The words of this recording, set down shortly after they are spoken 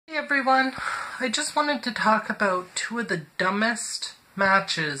everyone, I just wanted to talk about two of the dumbest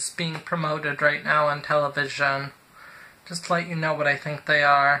matches being promoted right now on television. Just to let you know what I think they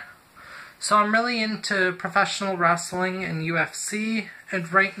are. So I'm really into professional wrestling and UFC,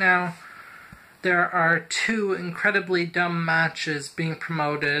 and right now there are two incredibly dumb matches being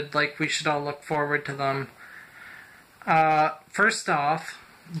promoted, like we should all look forward to them. First off,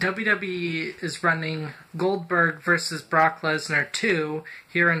 WWE is running Goldberg versus Brock Lesnar 2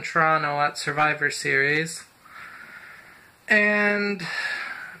 here in Toronto at Survivor Series. And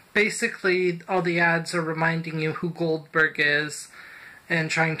basically all the ads are reminding you who Goldberg is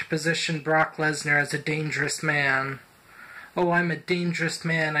and trying to position Brock Lesnar as a dangerous man. Oh, I'm a dangerous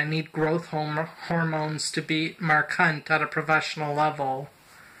man. I need growth hormones to beat Mark Hunt at a professional level.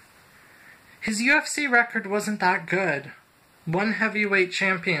 His UFC record wasn't that good. One heavyweight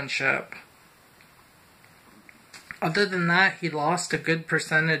championship. Other than that, he lost a good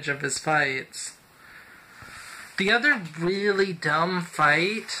percentage of his fights. The other really dumb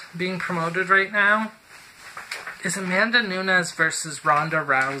fight being promoted right now is Amanda Nunes versus Ronda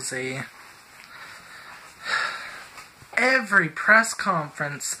Rousey. Every press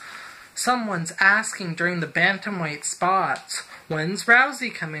conference, someone's asking during the bantamweight spots, when's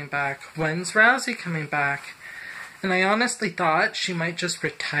Rousey coming back? When's Rousey coming back? And I honestly thought she might just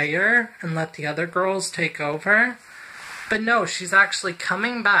retire and let the other girls take over. But no, she's actually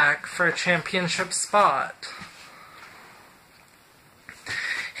coming back for a championship spot.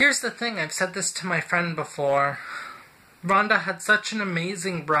 Here's the thing, I've said this to my friend before. Ronda had such an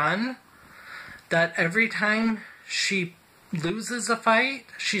amazing run that every time she loses a fight,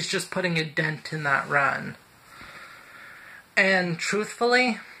 she's just putting a dent in that run. And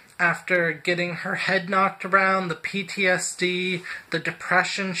truthfully, after getting her head knocked around, the PTSD, the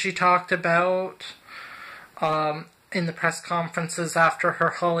depression she talked about in the press conferences after her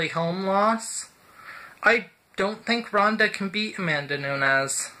Holly Holm loss, I don't think Ronda can beat Amanda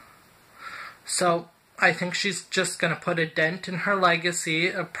Nunes. So I think she's just going to put a dent in her legacy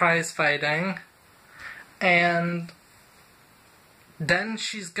of prize fighting, and then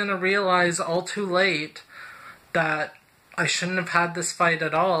she's going to realize all too late that I shouldn't have had this fight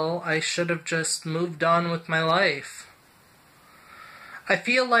at all. I should have just moved on with my life. I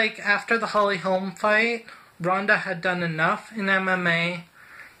feel like after the Holly Holm fight, Ronda had done enough in MMA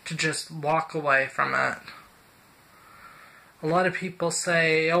to just walk away from it. A lot of people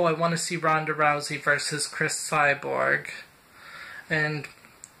say, oh, I want to see Ronda Rousey versus Chris Cyborg. And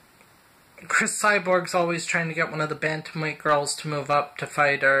Chris Cyborg's always trying to get one of the bantamweight girls to move up to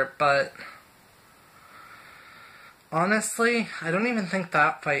fight her, but honestly, I don't even think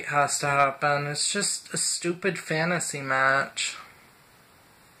that fight has to happen. It's just a stupid fantasy match.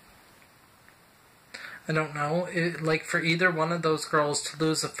 I don't know. Like, for either one of those girls to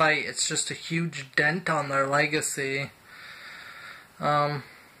lose a fight, it's just a huge dent on their legacy.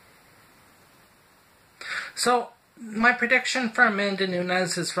 So, my prediction for Amanda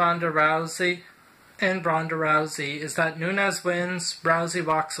Nunes is Ronda Rousey is that Nunes wins, Rousey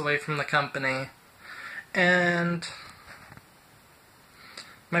walks away from the company. And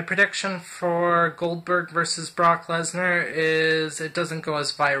my prediction for Goldberg versus Brock Lesnar is it doesn't go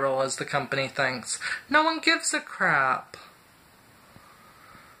as viral as the company thinks. No one gives a crap.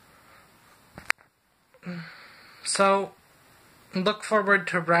 So, look forward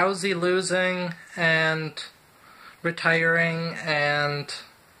to Rousey losing and retiring, and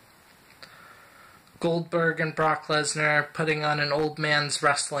Goldberg and Brock Lesnar putting on an old man's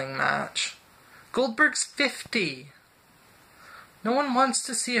wrestling match. Goldberg's 50. No one wants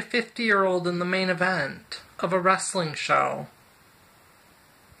to see a 50-year-old in the main event of a wrestling show.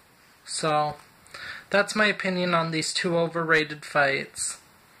 So, that's my opinion on these two overrated fights.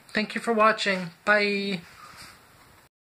 Thank you for watching. Bye.